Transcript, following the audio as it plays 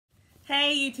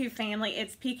Hey YouTube family,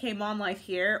 it's PKMomLife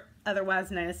here,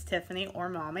 otherwise known as Tiffany or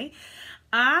Mommy.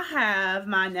 I have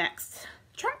my next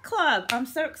trunk club. I'm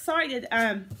so excited.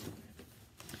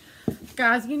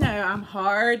 Guys, you know I'm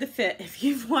hard to fit. If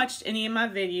you've watched any of my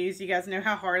videos, you guys know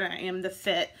how hard I am to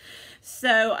fit.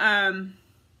 So,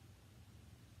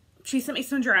 she sent me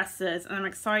some dresses, and I'm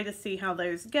excited to see how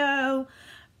those go.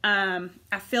 I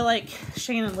feel like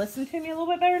Shannon listened to me a little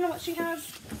bit better than what she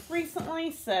has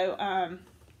recently. So,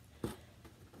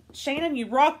 Shannon, you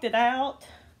rocked it out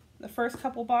the first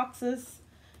couple boxes.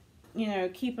 You know,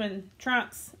 keeping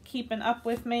up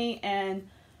with me and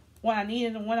what I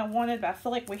needed and what I wanted. But I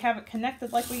feel like we haven't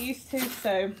connected like we used to.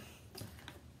 So,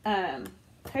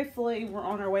 hopefully we're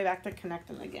on our way back to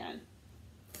connecting again.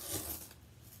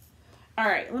 All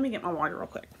right, let me get my water real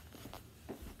quick.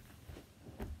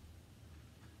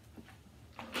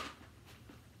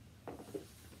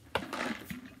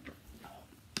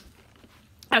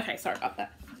 Okay, sorry about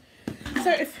that. So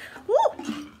if, woo,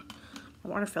 my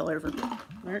water fell over.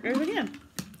 There it goes again.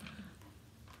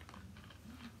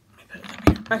 Let me put it up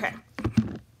here. Okay.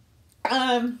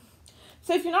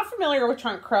 So if you're not familiar with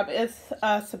Trunk Club, it's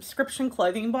a subscription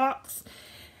clothing box.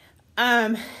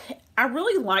 I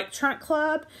really like Trunk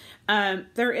Club.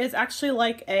 There is actually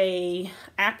like a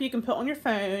app you can put on your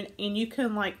phone, and you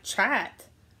can like chat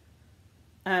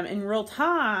in real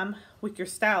time with your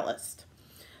stylist.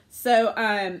 So,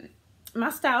 my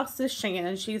stylist is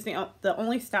Shannon. She's the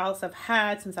only stylist I've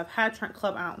had since I've had Trunk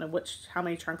Club. I don't know how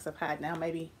many trunks I've had now.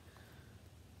 Maybe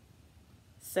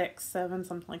 6, 7,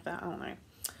 something like that. I don't know.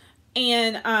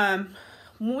 And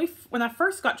when I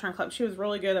first got Trunk Club, she was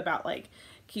really good about like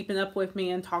keeping up with me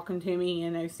and talking to me,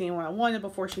 you know, seeing what I wanted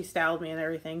before she styled me and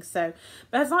everything. So,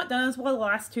 but has not done as well the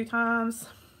last 2 times.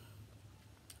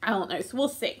 I don't know. So we'll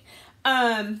see.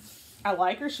 I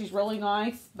like her. She's really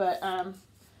nice, but I'm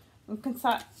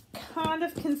kind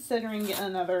of considering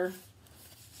getting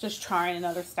just trying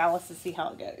another stylist to see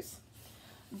how it goes.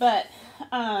 But,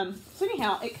 so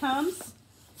anyhow, it comes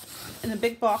in a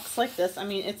big box like this. I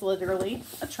mean, it's literally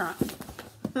a trunk,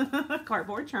 a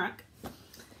cardboard trunk.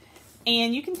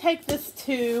 And you can take this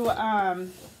to,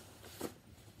 I'm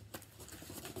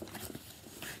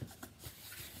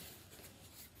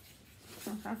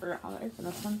trying to figure out how to open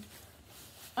this one.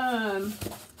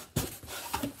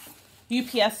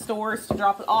 UPS stores to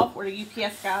drop it off, or the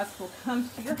UPS guys will come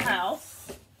to your house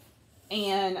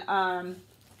and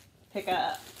pick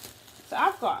up. So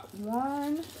I've got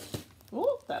one.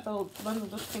 Ooh, that little bundle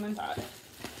just came inside.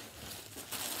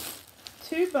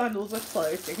 2 bundles of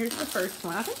clothes. So here's the first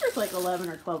one. I think there's like 11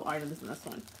 or 12 items in this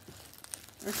one.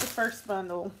 There's the first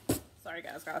bundle. Sorry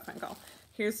guys, got a phone call.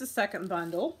 Here's the second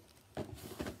bundle.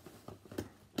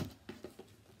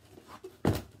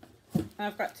 And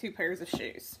I've got 2 pairs of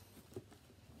shoes.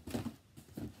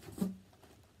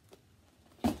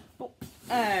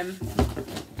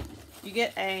 You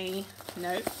get a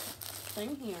note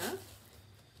thing here.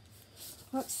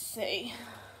 Let's see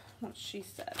what she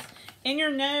says. In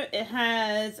your note, it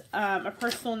has a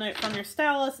personal note from your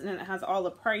stylist, and then it has all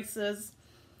the prices.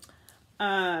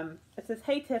 It says,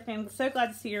 "Hey Tiffany, I'm so glad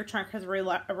to see your trunk has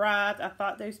arrived. I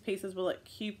thought those pieces would look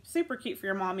cute, super cute for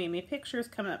your mommy and me. Pictures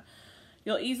coming up.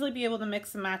 You'll easily be able to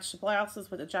mix and match the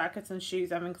blouses with the jackets and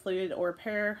shoes I've included, or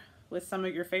pair with some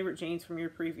of your favorite jeans from your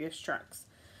previous trunks.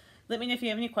 Let me know if you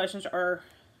have any questions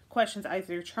as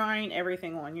you're trying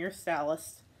everything on. Your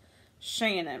stylist,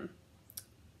 Shannon."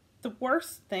 The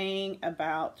worst thing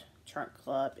about Trunk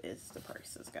Club is the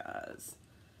prices, guys.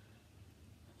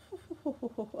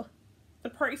 The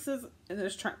prices in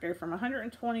this trunk go from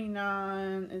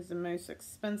 $129 is the most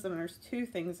expensive, and there's 2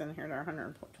 things in here that are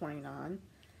 $129,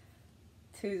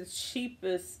 to the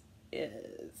cheapest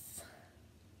is,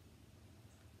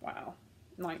 wow,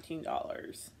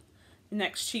 $19. The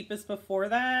next cheapest before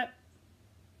that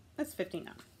is $59.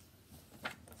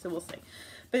 So we'll see.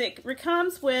 But it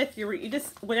comes with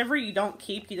whatever you don't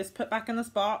keep, you just put back in this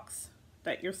box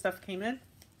that your stuff came in.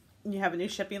 You have a new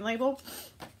shipping label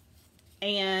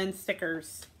and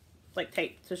stickers, like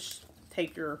tape to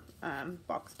tape your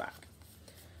box back.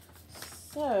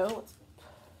 So let's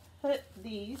put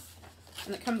these,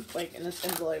 and it comes like in this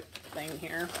envelope thing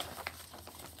here.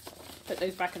 Put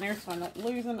those back in there so I don't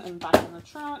lose them, and back in the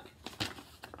trunk.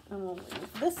 And we'll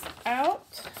move this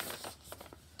out.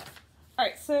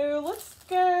 Alright, so let's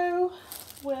go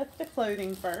with the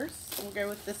clothing first. We'll go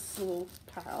with this little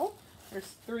pile.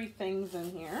 There's 3 things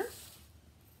in here.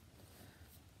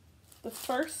 The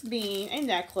first being a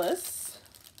necklace.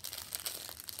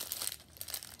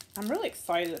 I'm really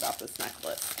excited about this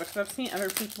necklace because I've seen other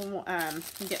people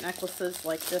get necklaces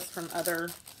like this from other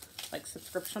like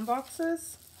subscription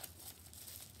boxes.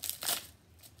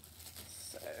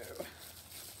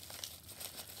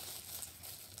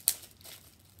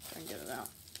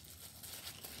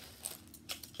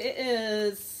 It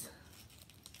is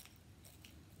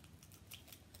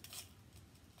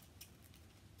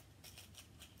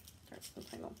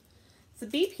it's a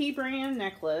BP brand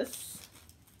necklace.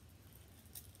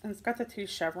 And it's got the 2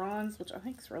 chevrons, which I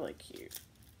think is really cute.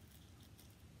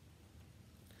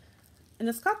 And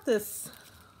it's got this,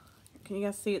 can you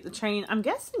guys see it, the chain? I'm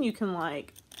guessing you can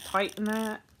like tighten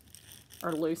that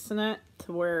or loosen it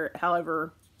to where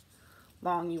however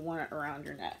long you want it around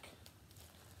your neck.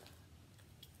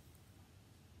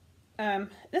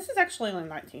 This is actually only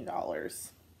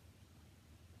 $19.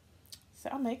 So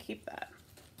I may keep that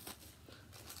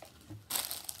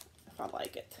if I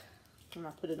like it when I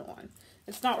put it on.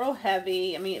 It's not real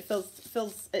heavy. I mean, it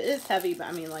is heavy, but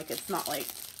I mean, like, it's not like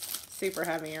super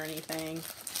heavy or anything.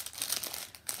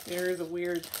 There is a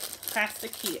weird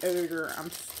plasticky odor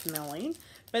I'm smelling,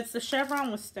 but it's the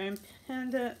chevron with stone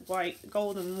pendant, white,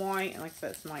 gold and white, and like I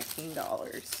said, it's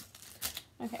 $19.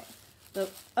 Okay, the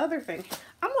other thing,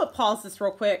 I'm gonna pause this real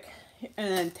quick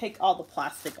and take all the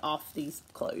plastic off these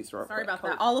clothes real quick. Sorry about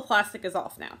that. All the plastic is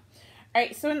off now. All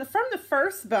right, so from the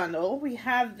first bundle, we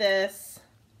have this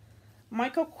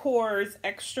Michael Kors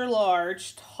extra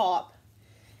large top.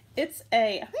 It's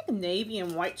I think a navy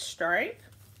and white stripe.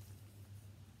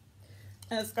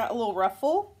 And it's got a little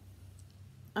ruffle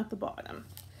at the bottom.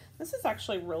 This is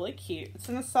actually really cute. It's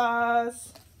in a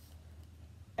size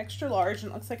extra large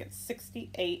and it looks like it's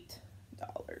 $68.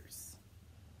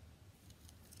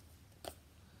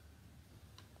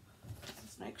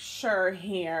 Let's make sure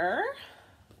here.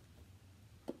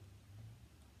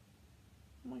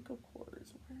 Michael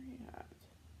Kors, where are you at?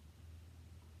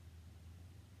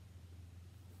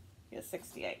 Yeah,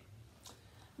 68.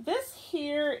 This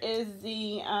here is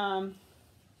the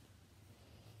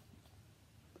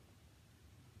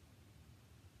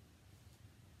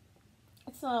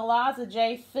it's an Eliza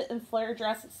J fit and flare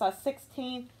dress. It's size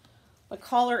 16. The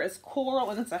collar is coral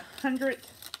and it's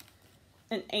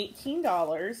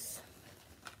 $118.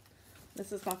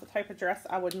 This is not the type of dress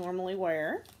I would normally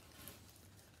wear,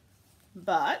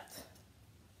 but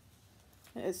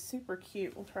it is super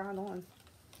cute. We'll try it on.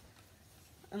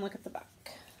 And look at the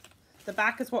back. The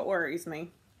back is what worries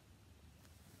me,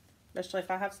 especially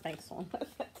if I have Spanx on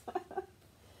with it.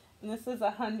 And this is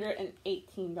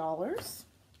 $118.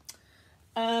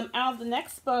 Out of the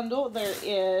next bundle, there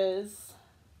is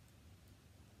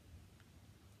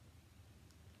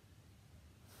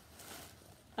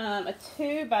a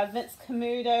 2 by Vince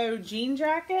Camuto jean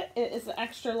jacket. It is an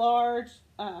extra large.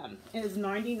 It is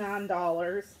 $99.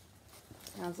 Guys,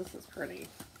 this is pretty.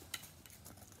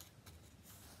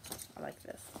 I like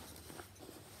this.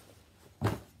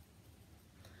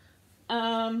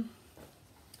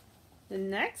 The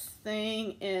next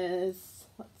thing is,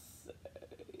 let's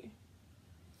see,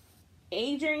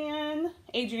 Adriana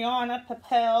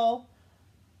Papel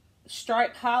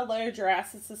striped high-low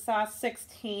dress. It's a size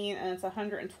 16 and it's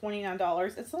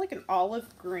 $129. It's like an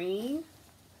olive green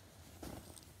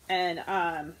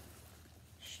and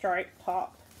stripe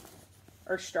top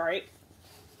or stripe.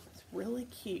 It's really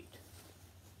cute.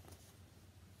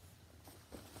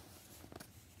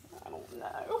 I don't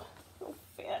know. It'll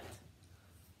fit.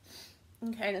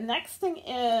 Okay, the next thing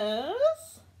is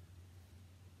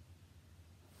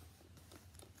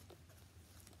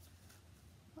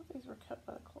I thought these were cut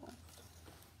by the cloth.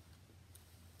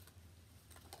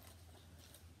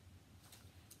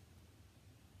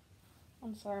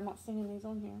 I'm sorry, I'm not seeing these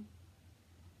on here.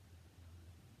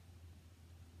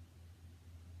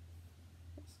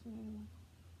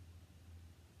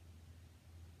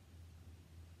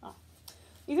 Oh.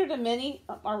 These are the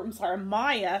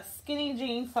Maya skinny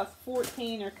jeans size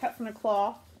 14. They're cut from the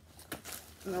cloth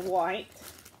and they're white.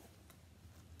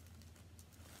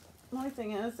 The only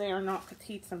thing is they are not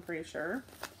petites, I'm pretty sure.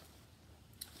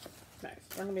 No,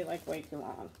 they're going to be like way too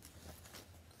long.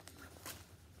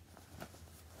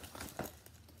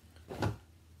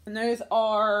 And those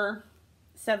are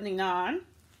 $79.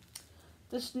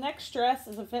 This next dress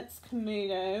is a Vince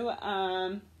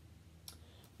Camuto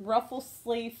ruffle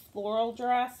sleeve floral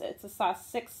dress. It's a size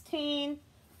 16.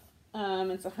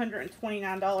 It's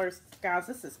 $129. Guys,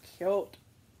 this is cute.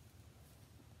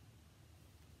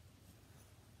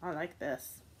 I like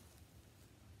this.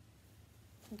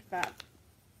 Look at that.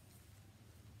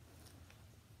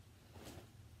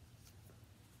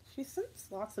 She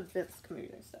sends lots of Vince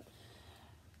Camuto stuff.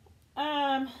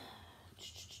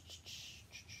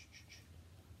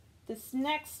 This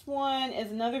next one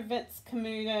is another Vince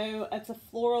Camuto. It's a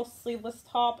floral sleeveless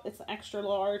top. It's extra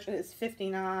large. It is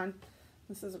 $59.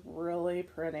 This is really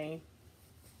pretty.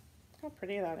 Look how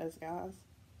pretty that is, guys.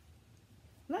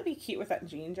 Wouldn't that be cute with that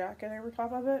jean jacket over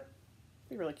top of it? It'd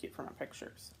be really cute for my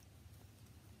pictures.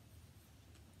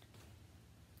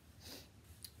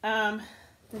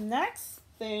 The next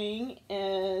thing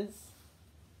is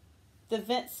the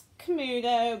Vince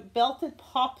Camuto belted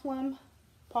poplin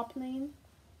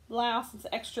blouse. It's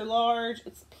extra large.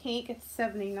 It's pink. It's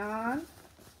 $79.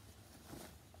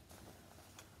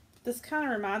 This kind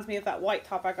of reminds me of that white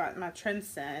top I got in my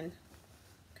Trendsend.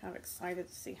 Kind of excited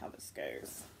to see how this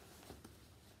goes.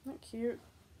 Isn't that cute?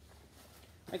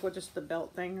 Like with just the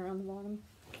belt thing around the bottom.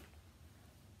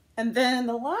 And then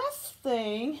the last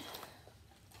thing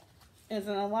is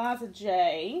an Eliza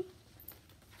J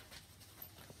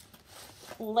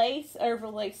lace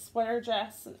overlay sweater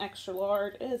dress in extra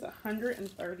large. It is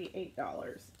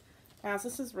 $138. Guys,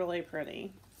 this is really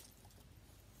pretty.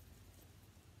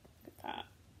 Look at that.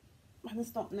 I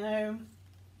just don't know.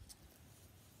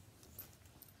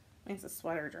 It's a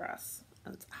sweater dress.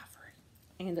 And it's ivory.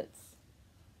 And it's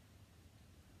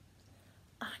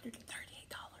 $138.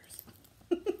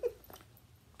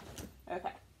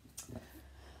 Okay.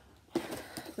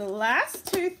 The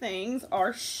last two things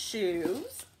are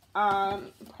shoes.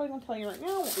 I'm probably going to tell you right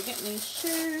now, we'll be getting these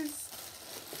shoes.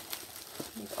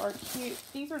 These are cute.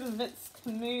 These are the Vince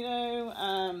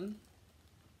Camuto.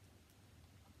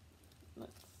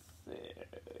 Let's see.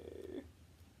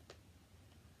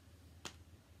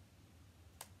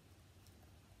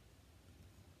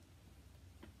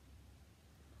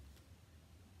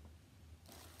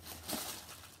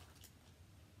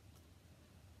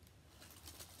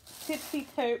 Tipsy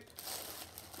Taupe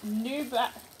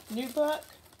Nubuck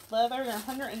leather. They're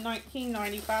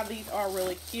 $119.95. These are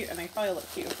really cute, and they probably look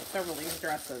cute with several of these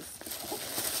dresses.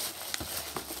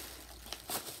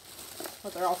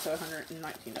 But they're also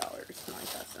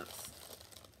 $119.95.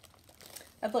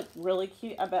 That'd look really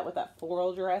cute, I bet, with that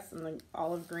floral dress and the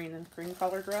olive green and cream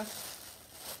color dress.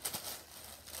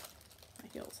 My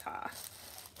heel's high.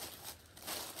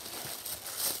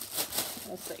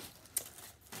 We'll see.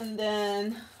 And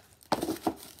then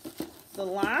the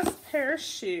last pair of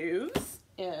shoes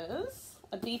is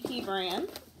a BP brand.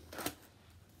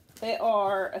 They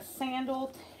are a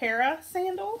sandal, Terra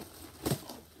sandal,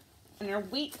 and they're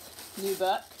wheat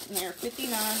nubuck, and they're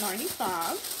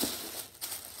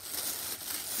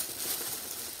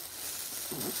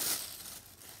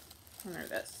 $59.95. And they're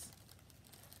this.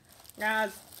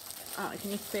 Guys,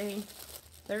 can you see?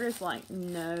 There is like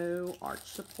no arch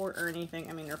support or anything.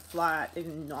 I mean, they're flat. They do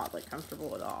not look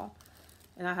comfortable at all.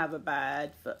 And I have a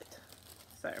bad foot.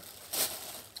 So,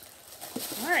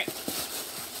 alright.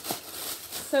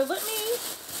 So let me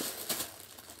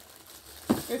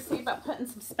go see about putting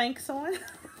some Spanx on.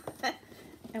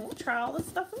 And we'll try all this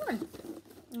stuff on.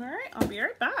 Alright, I'll be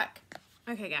right back.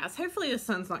 Okay guys, hopefully the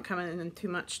sun's not coming in too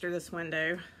much through this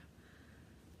window.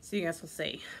 So you guys will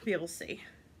see. Be able to see.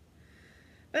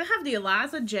 But I have the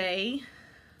Eliza J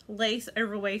lace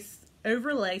overlay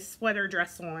sweater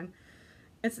dress on.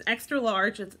 It's an extra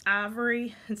large. It's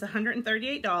ivory. It's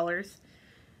 $138.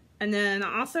 And then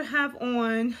I also have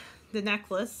on the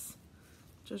necklace,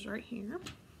 which is right here.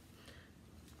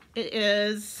 It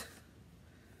is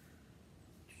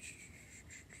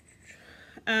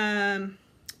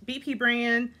BP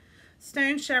brand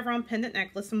stone chevron pendant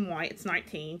necklace in white. It's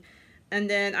 $19. And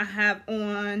then I have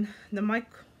on the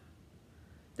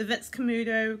Vince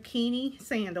Camuto Keeney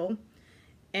sandal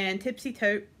and Tipsy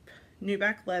Taupe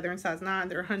nubuck leather in size 9.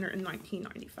 They're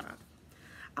 $119.95.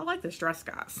 I like this dress,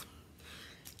 guys.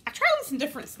 I tried on some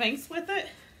different Spanx with it,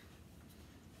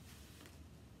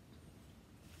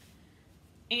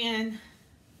 and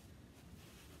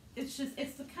it's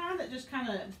the kind that just kind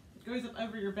of goes up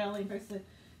over your belly and supposed to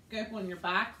go up on your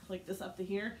back like this up to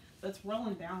here, but it's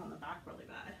rolling down on the back really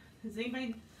bad. Does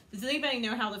anybody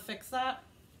know how to fix that?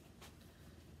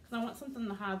 Because I want something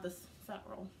to hide this fat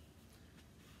roll.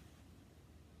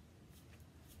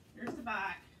 Here's the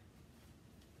back.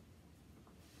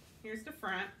 Here's the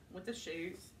front with the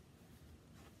shoes.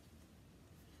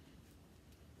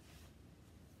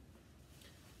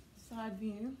 Side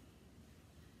view.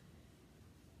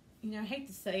 You know, I hate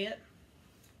to say it,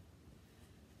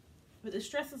 but this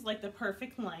dress is like the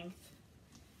perfect length.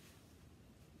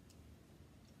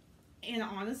 And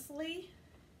honestly,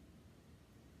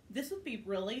 this would be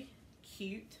really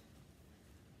cute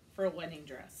for a wedding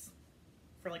dress.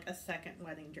 For like a second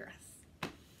wedding dress.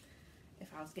 If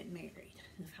I was getting married.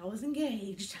 If I was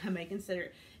engaged, I may consider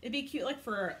it. It'd be cute like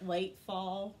for a late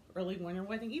fall, early winter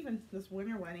wedding. Even this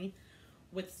winter wedding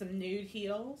with some nude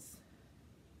heels.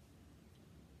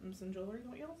 And some jewelry,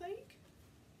 don't y'all think?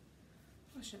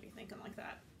 I shouldn't be thinking like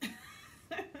that.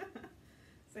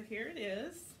 So here it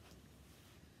is.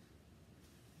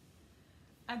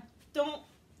 I don't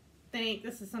think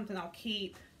this is something I'll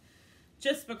keep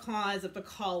just because of the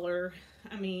color.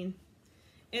 I mean,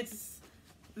 it's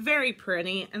Very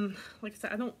pretty. And like I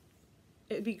said,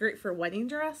 it'd be great for a wedding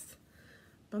dress,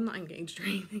 but I'm not engaged or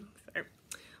anything. So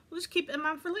we'll just keep it in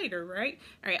mind for later, right?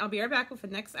 All right, I'll be right back with the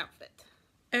next outfit.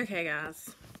 Okay,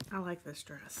 guys. I like this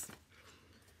dress.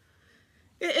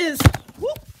 It is...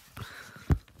 Whoop,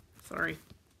 sorry.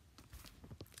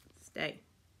 Stay.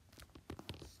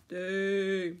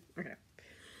 Okay.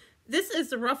 This is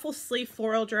the ruffle sleeve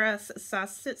floral dress.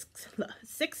 Size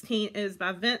 16 is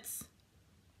by Vince.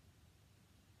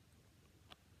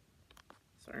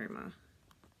 Sorry,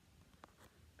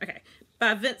 okay.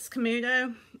 By Vince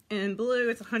Camuto. In blue,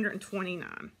 it's $129.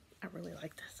 I really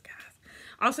like this, guys.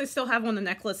 I also still have on the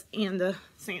necklace and the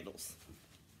sandals.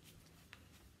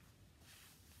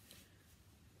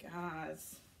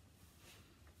 Guys.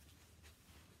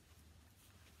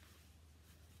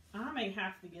 I may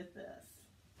have to get this.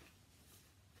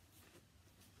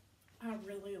 I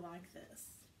really like this.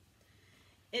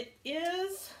 It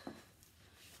is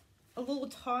a little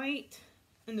tight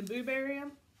in the boob area.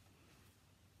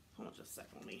 Hold on just a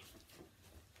second. Let me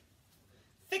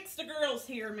fix the girls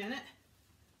here a minute.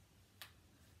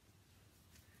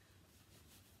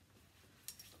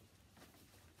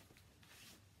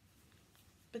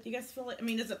 But do you guys feel it? I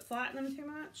mean, does it flatten them too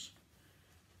much?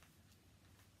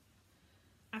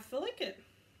 I feel like it.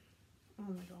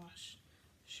 Oh my gosh.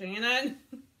 Shannon.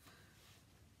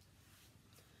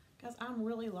 Guys, I'm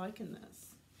really liking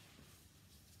this.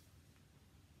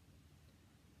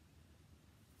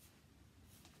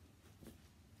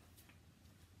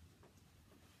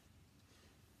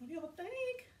 What do y'all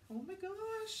think? Oh my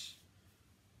gosh.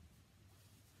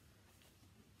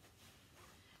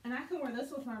 And I can wear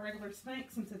this with my regular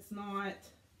Spanx since it's not,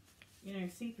 you know,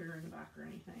 see-through in the back or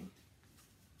anything.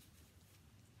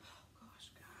 Oh gosh,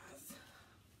 guys.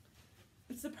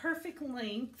 It's the perfect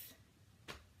length.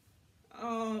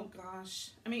 Oh gosh.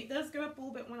 I mean, it does go up a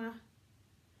little bit when I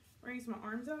raise my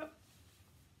arms up,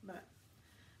 but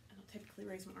I don't typically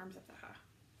raise my arms up that high.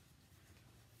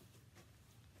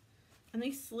 And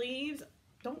these sleeves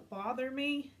don't bother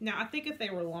me. Now, I think if they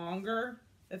were longer,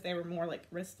 if they were more like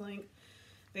wrist length,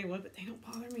 they would, but they don't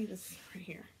bother me. This right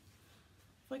here.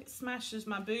 I feel like it smashes.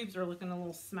 My boobs are looking a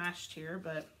little smashed here,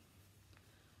 but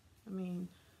I mean,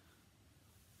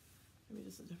 maybe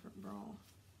just a different bra.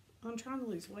 I'm trying to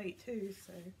lose weight too,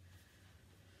 so.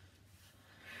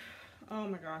 Oh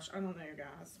my gosh, I don't know,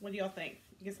 guys. What do y'all think?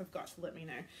 I guess I've got to let me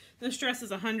know. This dress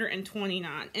is $129,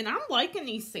 and I'm liking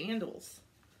these sandals.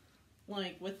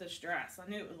 Like, with this dress. I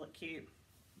knew it would look cute.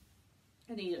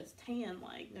 I need a tan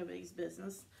like nobody's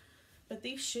business. But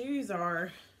these shoes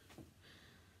are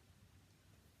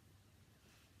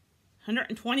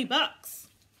 $120 bucks.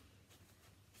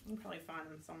 You can probably find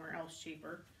them somewhere else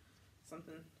cheaper.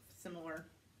 Something similar.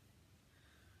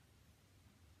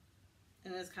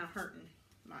 And it's kind of hurting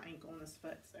my ankle on this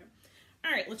foot. So,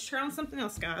 alright, let's try on something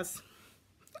else, guys.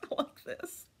 I like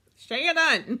this.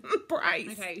 Shannon! Price!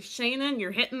 Okay, Shannon,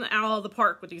 you're hitting it out of the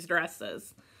park with these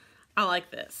dresses. I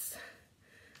like this.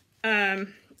 I'd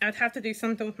have to do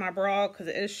something with my bra because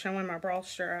it is showing my bra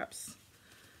straps.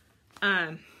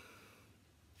 But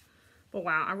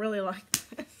wow, I really like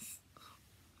this.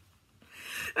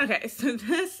 Okay, so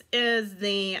this is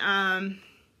the, let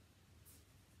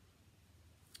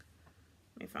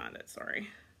me find it, sorry.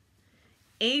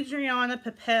 Adriana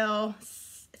Papel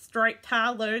striped tie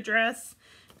low dress.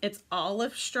 It's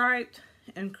olive striped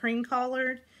and cream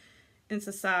collared. It's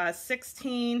a size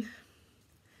 16.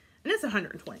 And it's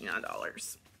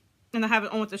 $129. And I have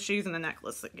it on with the shoes and the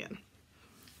necklace again.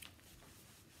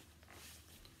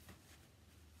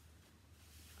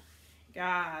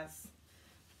 Guys.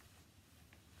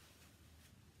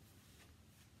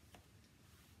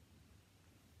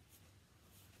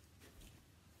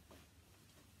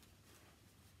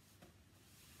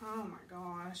 Oh my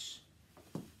gosh.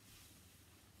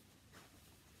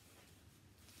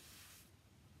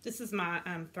 This is my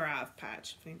Thrive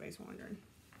patch, if anybody's wondering.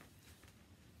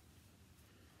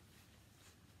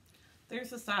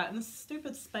 There's the side, and the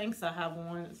stupid Spanx I have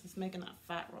on, it's just making that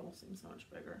fat roll seem so much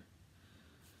bigger.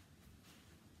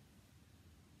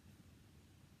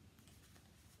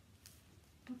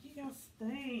 What do you guys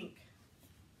think?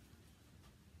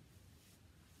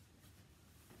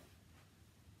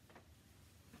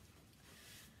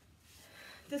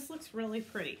 This looks really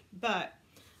pretty, but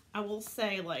I will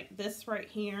say, like, this right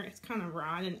here, it's kind of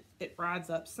riding, it rides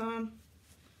up some,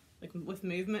 like with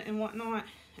movement and whatnot,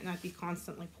 and I'd be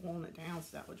constantly pulling it down,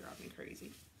 so that would drive me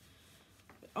crazy.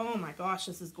 But, oh my gosh,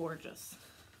 this is gorgeous.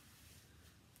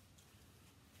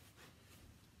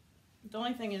 The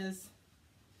only thing is,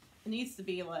 it needs to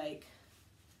be like,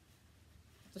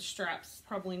 the straps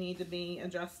probably need to be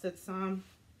adjusted some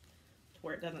to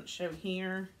where it doesn't show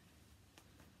here.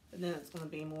 And then it's going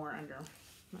to be more under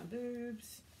my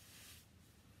boobs.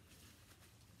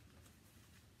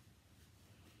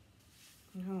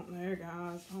 I don't know,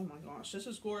 guys. Oh my gosh, this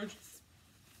is gorgeous.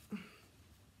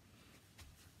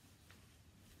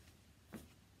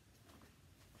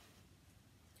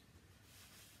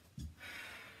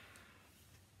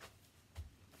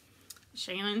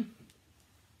 Shannon,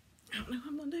 I don't know what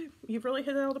I'm gonna do. You've really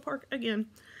hit it out of the park again.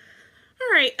 All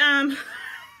right,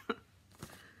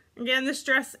 again, this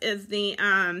dress is the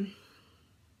sorry,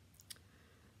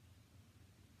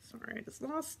 I just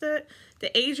lost it.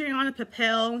 The Adriana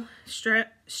Papel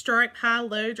stripe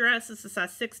high-low dress. This is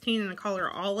size 16 in the color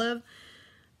olive,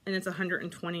 and it's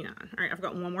 $129. All right, I've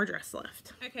got one more dress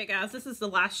left. Okay, guys, this is the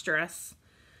last dress.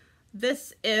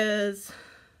 This is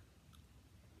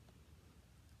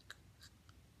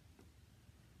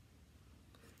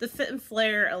the Fit and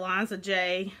Flare Eliza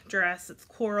J dress. It's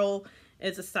coral.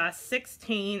 It's a size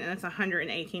 16, and it's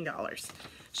 $118.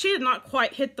 She did not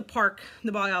quite hit the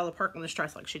ball out of the park on this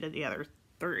dress like she did the other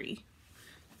three.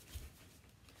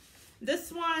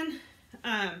 This one,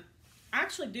 I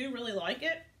actually do really like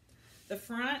it. The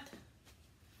front,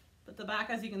 but the back,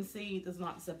 as you can see, does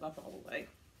not zip up all the way.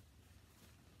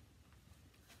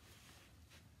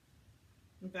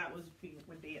 That would be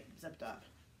it zipped up.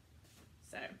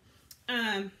 So,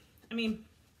 I mean,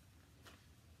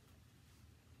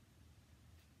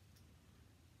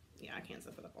 yeah, I can't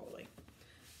zip it up all the way.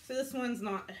 So this one's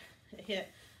not a hit.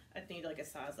 I need like a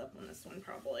size up on this one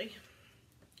probably.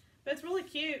 But it's really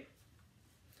cute.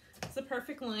 It's the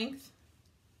perfect length.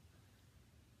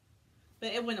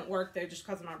 But it wouldn't work though just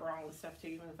because of my bra and stuff too,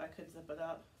 even if I could zip it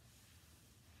up.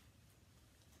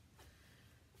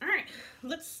 Alright,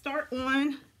 let's start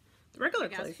on the regular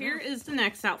clothes. Here is the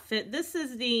next outfit. This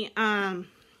is the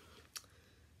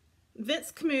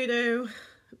Vince Camuto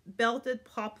belted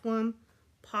poplin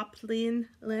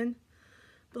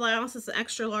blouse. Is an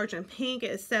extra large in pink.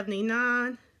 It is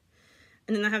 $79.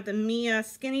 And then I have the Mia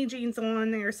skinny jeans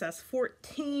on there. It says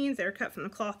 14s. They're cut from the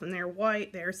cloth and they're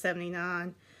white. They're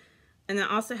 $79. And I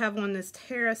also have on this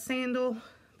Terra sandal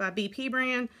by BP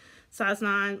brand, size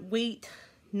 9, wheat,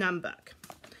 numbuck.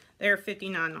 They're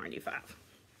 $59.95.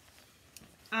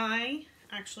 I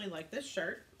actually like this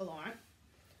shirt a lot.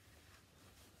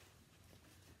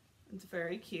 It's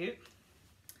very cute.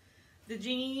 The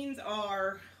jeans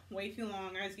are way too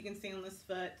long. As you can see on this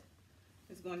foot,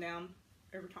 it's going down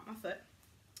over top of my foot.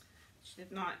 She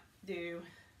did not do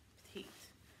petite.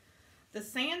 The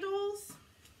sandals,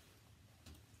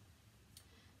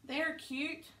 they're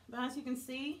cute, but as you can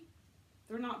see,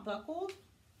 they're not buckled.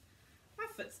 My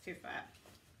foot's too fat.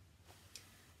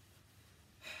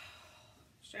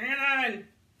 Shannon,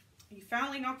 you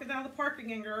finally knocked it out of the park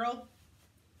again, girl.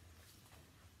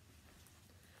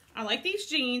 I like these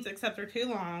jeans, except they're too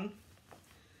long.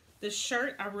 This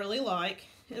shirt I really like.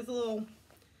 It's a little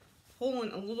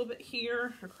pulling a little bit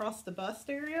here across the bust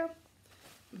area,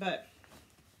 but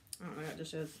I don't know, it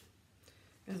just is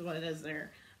what it is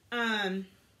there. I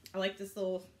like this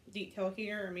little detail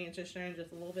here. I mean, it's just showing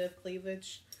just a little bit of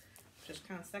cleavage, which is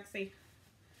kind of sexy.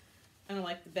 And I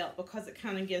like the belt because it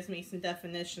kind of gives me some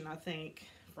definition, I think,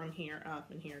 from here up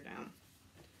and here down.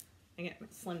 And it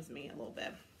slims me a little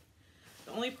bit.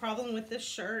 The only problem with this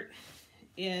shirt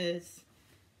is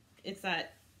it's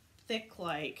that thick,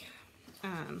 like,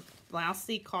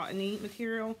 blousey, cottony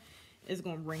material is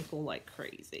going to wrinkle like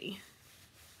crazy.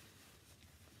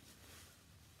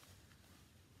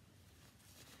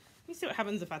 Let me see what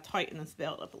happens if I tighten this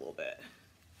belt up a little bit.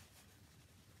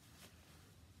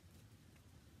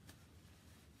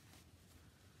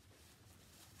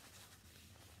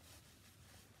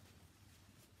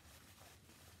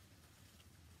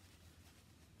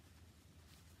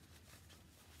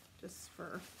 Just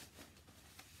for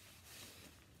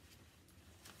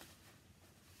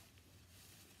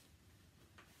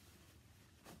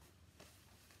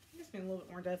gives me a little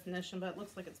bit more definition, but it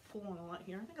looks like it's pulling a lot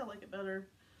here. I think I like it better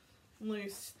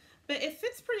loose, but it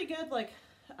fits pretty good like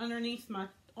underneath my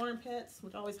armpits,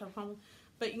 which I always have a problem,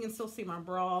 but you can still see my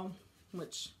bra,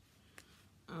 which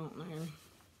I don't know,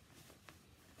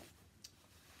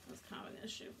 that's kind of an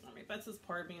issue for me, but that's just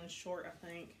part of being short, I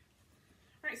think.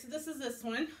 All right, so this is this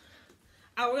one.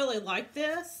 I really like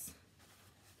this,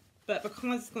 but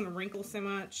because it's going to wrinkle so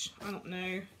much, I don't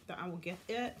know that I will get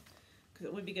it, because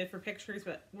it would be good for pictures,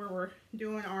 but where we're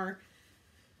doing our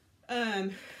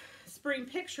spring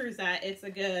pictures at, it's a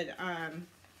good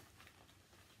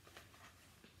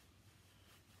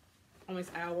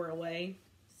almost hour away.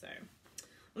 So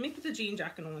let me put the jean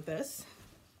jacket on with this.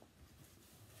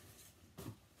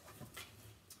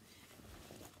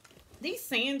 These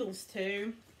sandals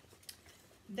too,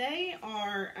 they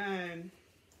are, I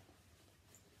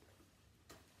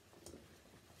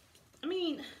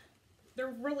mean,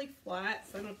 they're really flat,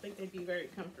 so I don't think they'd be very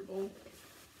comfortable.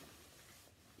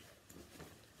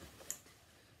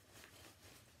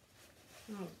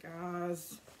 Oh,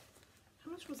 guys. How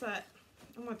much was that?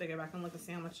 I'm going to have to go back and look and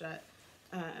see how much that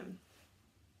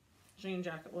jean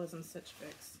jacket was in Stitch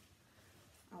Fix.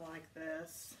 I like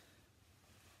this.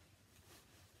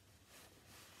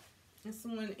 This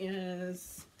one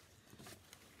is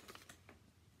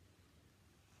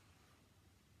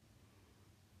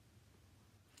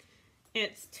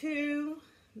it's 2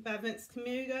 by Vince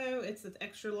Camuto. It's an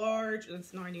extra large and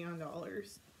it's $99. I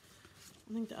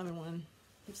think the other one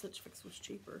from Stitch Fix was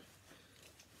cheaper.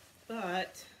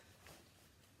 But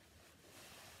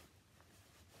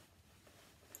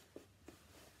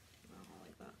I don't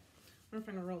like that. I wonder if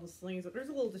I can roll the sleeves up. There's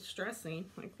a little distressing.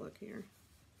 Like, look here.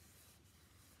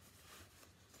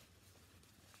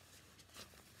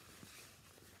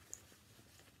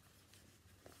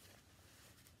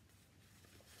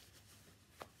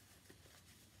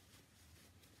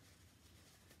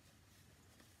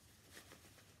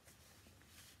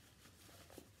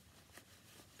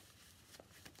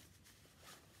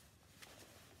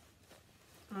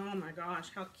 Oh my gosh,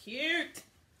 how cute!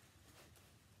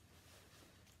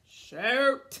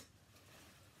 Shoot!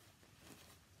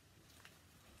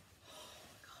 Oh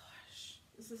my gosh,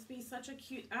 this would be such a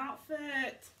cute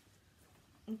outfit.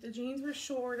 If the jeans were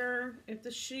shorter, if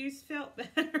the shoes felt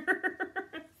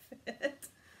better. Fit.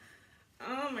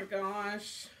 Oh my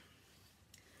gosh.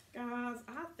 Guys,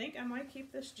 I think I might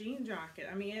keep this jean jacket.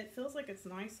 I mean, it feels like it's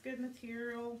nice, good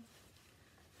material.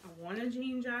 I want a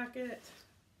jean jacket.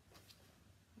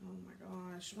 Oh my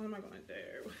gosh, what am I going to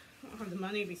do? I don't have the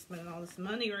money to be spending all this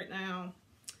money right now.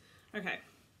 Okay.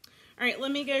 All right,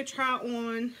 let me go try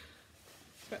on.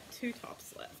 I've got 2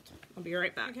 tops left. I'll be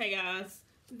right back. Okay, guys.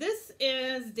 This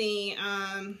is the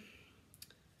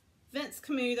Vince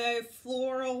Camuto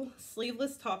floral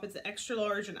sleeveless top. It's an extra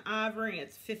large in ivory.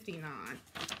 It's $59.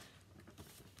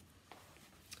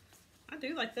 I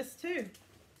do like this too.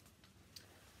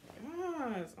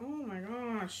 Guys, oh my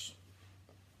gosh.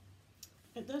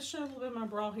 It does show a little bit of my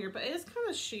bra here, but it is kind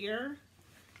of sheer.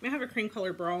 I mean, I have a cream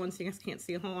colored bra on, so you guys can't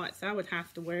see a whole lot, so I would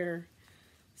have to wear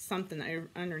something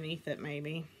underneath it,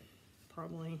 maybe.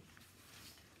 Probably.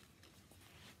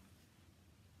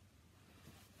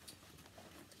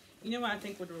 You know what I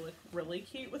think would look really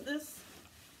cute with this?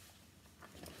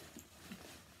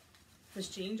 This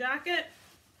jean jacket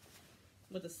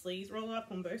with the sleeves rolled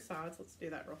up on both sides. Let's do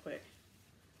that real quick.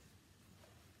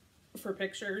 For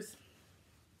pictures.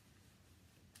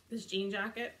 This jean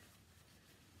jacket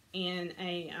and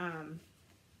a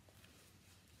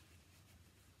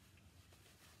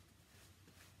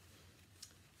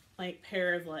like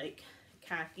pair of like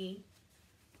khaki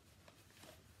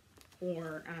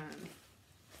or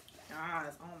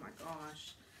guys, oh my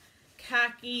gosh,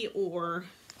 khaki or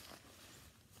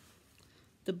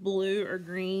the blue or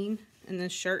green and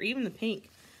this shirt, even the pink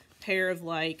pair of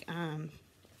like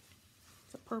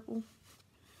is it purple?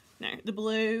 No, the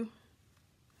blue.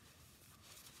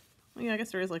 Well, yeah, I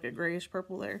guess there is like a grayish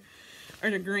purple there. Or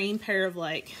the green pair of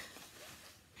like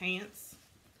pants.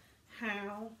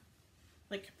 How,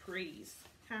 like capris.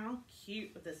 How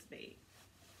cute would this be?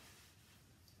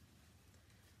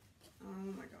 Oh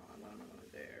my god, what am I going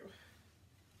to do?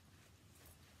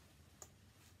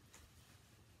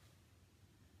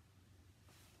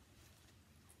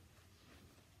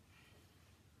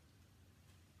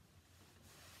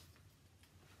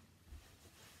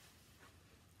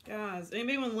 Guys,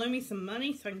 anybody want to loan me some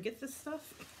money so I can get this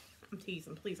stuff? I'm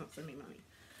teasing. Please don't send me money.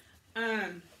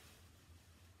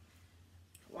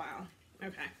 Wow.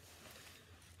 Okay.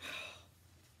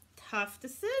 Tough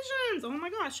decisions. Oh my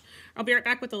gosh. I'll be right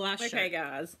back with the last shirt. Okay,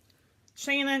 guys.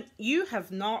 Shannon, you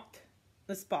have knocked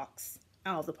this box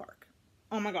out of the park.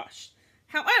 Oh my gosh.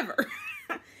 However,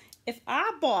 if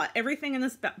I bought everything in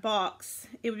this box,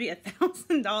 it would be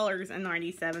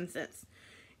 $1,000.97.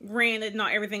 Granted,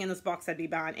 not everything in this box I'd be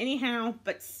buying anyhow,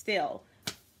 but still.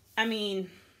 I mean,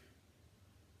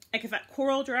 like if that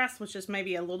coral dress was just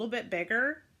maybe a little bit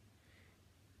bigger,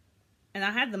 and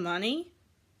I had the money,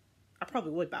 I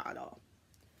probably would buy it all.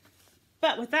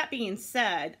 But with that being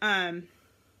said, I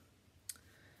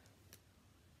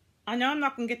know I'm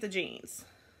not going to get the jeans.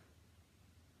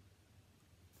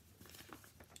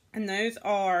 And those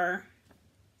are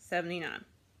 $79.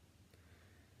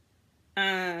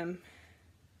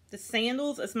 The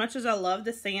sandals, as much as I love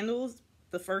the sandals,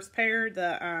 the first pair,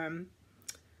 the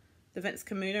Vince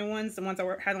Camuto ones, the ones I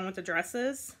had on with the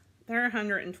dresses, They're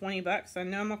 120 bucks. So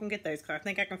no, I'm not going to get those because I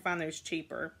think I can find those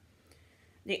cheaper.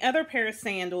 The other pair of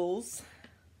sandals,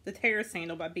 the Terra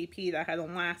sandal by BP that I had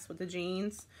on last with the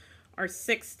jeans, are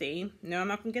 60. No, I'm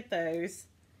not going to get those.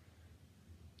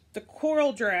 The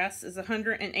coral dress is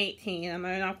 118. I'm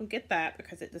not going to get that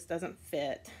because it just doesn't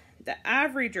fit. The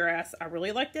ivory dress, I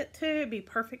really liked it too. It'd be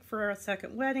perfect for a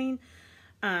second wedding.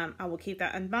 I will keep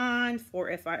that in mind for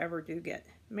if I ever do get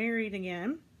married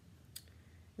again.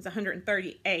 It's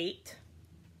 138.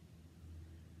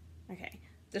 Okay.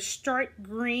 The striped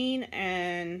green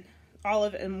and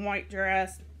olive and white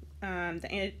dress,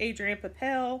 the Adrienne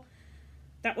Papel,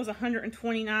 that was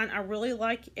 129. I really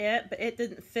like it, but it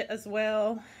didn't fit as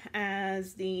well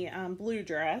as the blue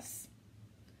dress.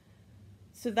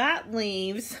 So that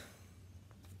leaves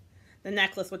the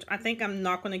necklace, which I think I'm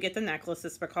not going to get the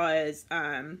necklaces because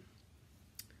I'd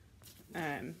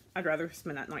rather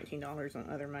spend that $19 on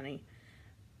other money.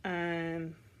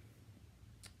 Let's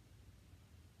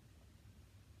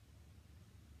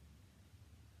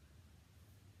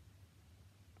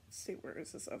see, where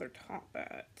is this other top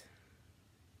at?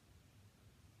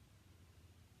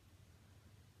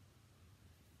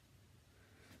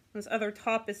 This other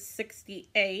top is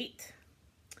 68.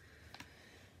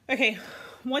 Okay,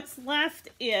 what's left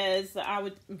is, that I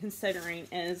would be considering,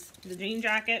 is the jean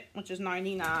jacket, which is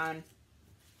 99.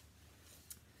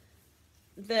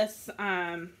 This,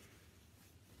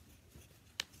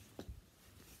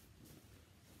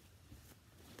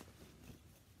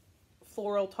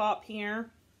 floral top here.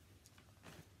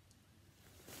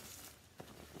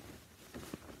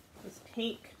 This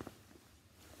pink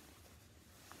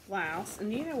blouse.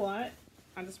 And you know what?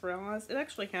 I just realized it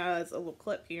actually has a little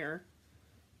clip here.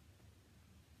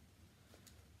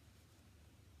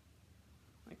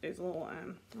 Like those little, I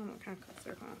don't know what kind of clips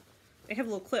they're called. They have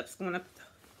little clips going up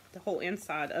the whole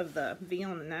inside of the V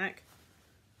on the neck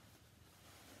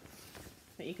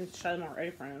that you can shut them or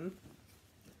open.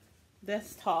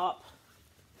 This top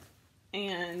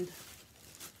and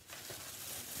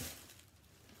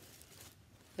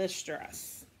this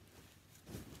dress.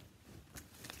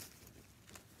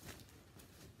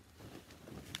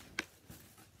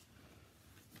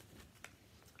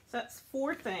 So that's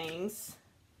 4 things,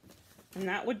 and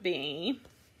that would be,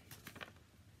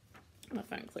 my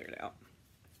phone cleared out,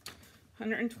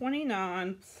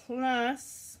 129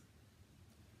 plus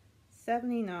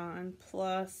 79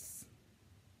 plus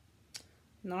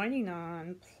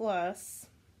 99 plus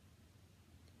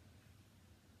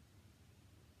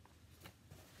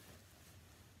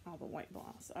all the white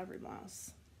blouse, ivory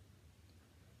blouse,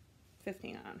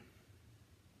 59.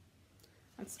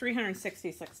 That's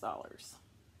 $366.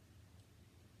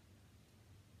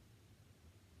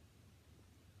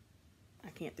 I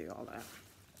can't do all that.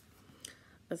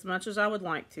 As much as I would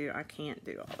like to, I can't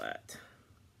do all that.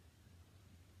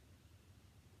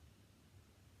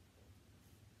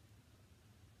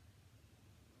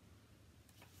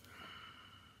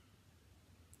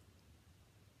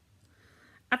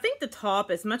 I think the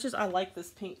top, as much as I like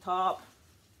this pink top,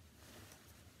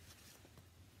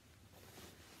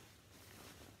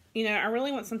 you know, I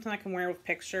really want something I can wear with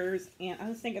pictures, and I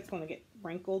just think it's going to get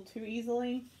wrinkled too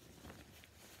easily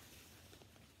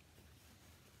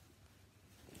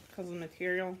because of the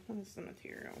material. What is the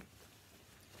material?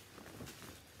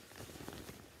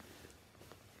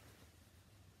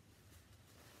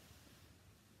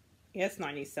 Yeah, it's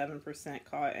 97%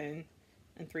 cotton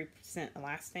and 3%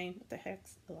 elastane. What the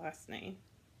heck's elastane?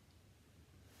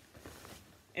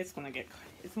 It's gonna get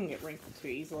wrinkled too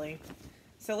easily.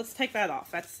 So let's take that off.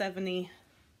 That's 70.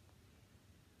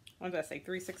 What did I say?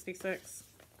 366.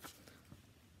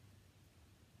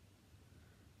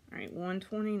 All right,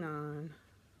 129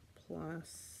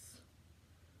 plus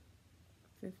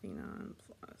 59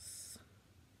 plus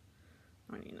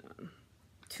 99.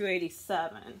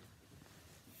 287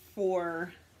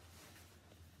 for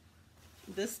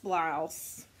this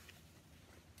blouse,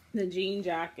 the jean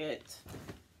jacket,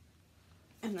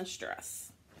 and this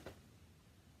dress.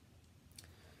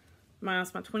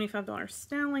 Minus my $25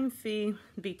 styling fee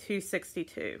would be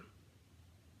 $262.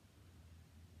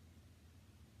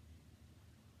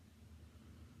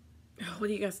 What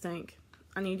do you guys think?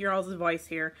 I need your all's advice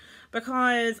here,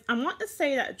 because I want to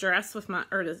say that dress with my,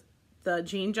 or the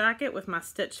jean jacket with my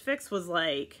Stitch Fix was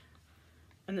like,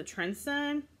 in the trend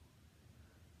zone,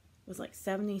 was like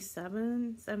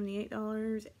 $77,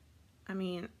 $78. I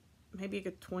mean, maybe a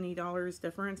good $20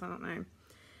 difference. I don't know.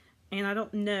 And I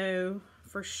don't know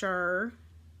for sure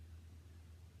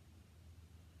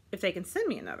if they can send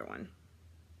me another one.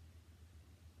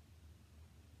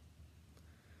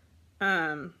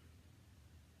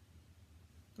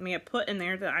 I mean, I put in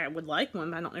there that I would like one,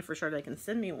 but I don't know for sure they can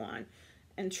send me one.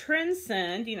 And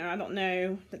Trendsend, you know, I don't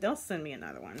know that they'll send me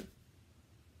another one.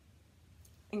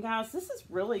 And guys, this is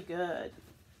really good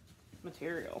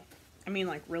material. I mean,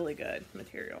 like, really good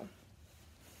material.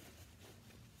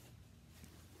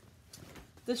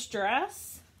 This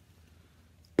dress,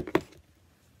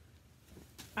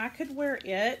 I could wear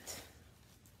it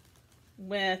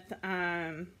with,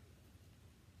 I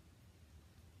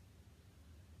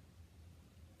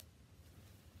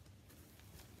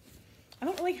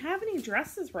don't really have any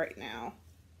dresses right now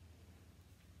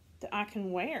that I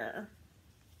can wear.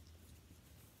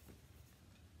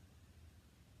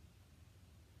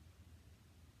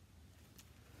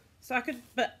 So I could,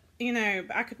 but, you know,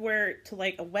 I could wear it to,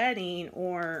 like, a wedding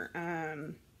or a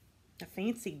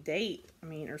fancy date, I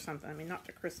mean, or something. I mean, not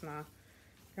to Chris and I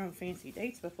go on fancy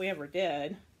dates, but if we ever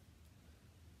did,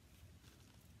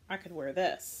 I could wear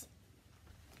this.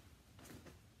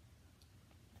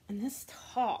 And this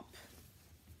top,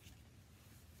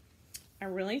 I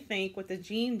really think with the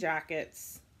jean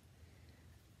jackets,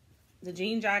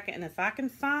 and if I can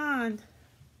find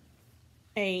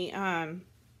a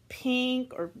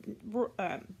pink or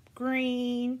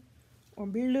green or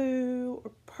blue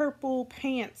or purple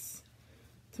pants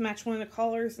to match one of the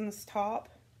colors in this top,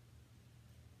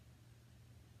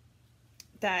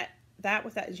 that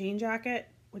with that jean jacket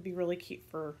would be really cute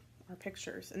for our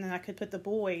pictures. And then I could put the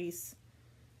boys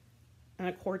in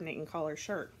a coordinating collar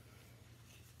shirt.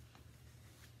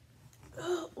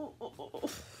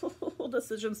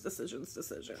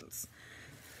 Decisions.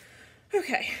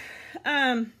 Okay.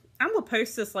 I'm gonna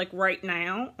post this like right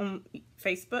now on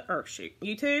Facebook, or shoot,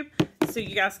 YouTube, so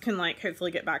you guys can like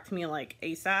hopefully get back to me like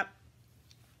ASAP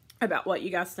about what you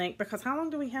guys think, because how long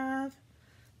do we have?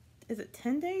 Is it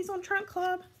 10 days on Trunk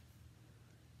Club?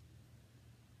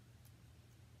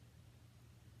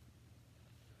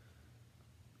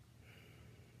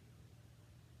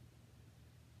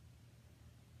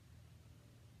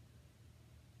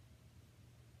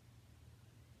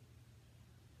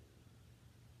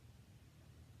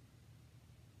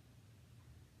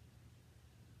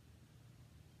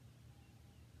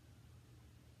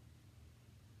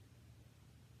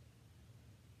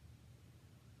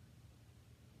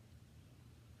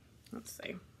 Let's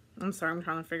see. I'm sorry, I'm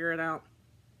trying to figure it out.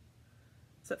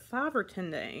 Is it 5 or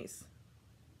 10 days?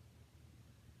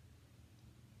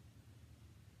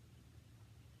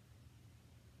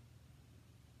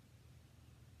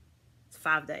 It's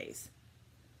 5 days.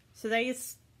 So today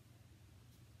is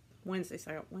Wednesday,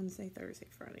 so I got Wednesday, Thursday,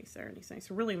 Friday, Saturday, Sunday.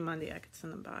 So really Monday I could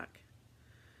send them back.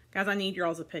 Guys, I need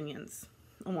y'all's opinions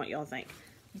on what y'all think.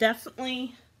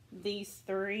 Definitely these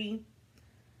three.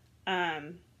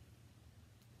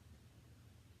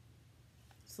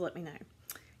 So let me know.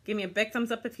 Give me a big thumbs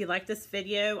up if you like this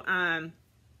video. And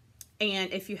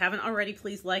if you haven't already,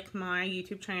 please like my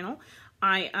YouTube channel.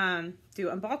 I do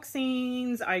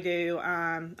unboxings.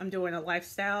 I'm doing a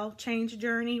lifestyle change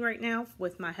journey right now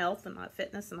with my health and my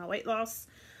fitness and my weight loss.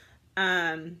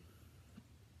 I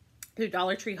do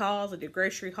Dollar Tree hauls. I do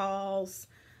grocery hauls.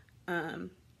 I'll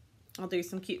do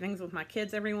some cute things with my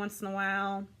kids every once in a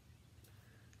while.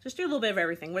 Just do a little bit of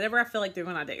everything. Whatever I feel like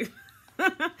doing, I do.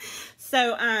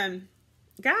 So,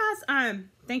 guys,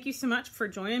 thank you so much for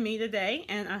joining me today,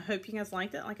 and I hope you guys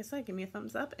liked it. Like I said, give me a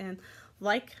thumbs up and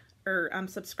like or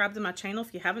subscribe to my channel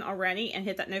if you haven't already, and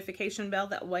hit that notification bell.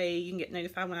 That way you can get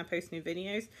notified when I post new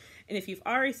videos. And if you've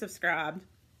already subscribed,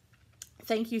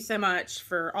 thank you so much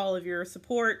for all of your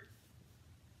support.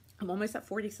 I'm almost at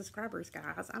 40 subscribers,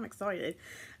 guys. I'm excited.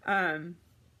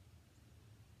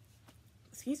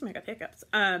 Excuse me, I got hiccups.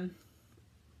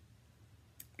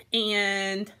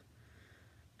 And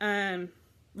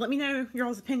let me know your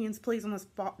all's opinions, please, on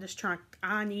this trunk.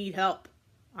 I need help.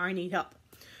 I need help.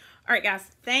 All right, guys.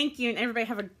 Thank you, and everybody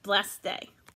have a blessed day.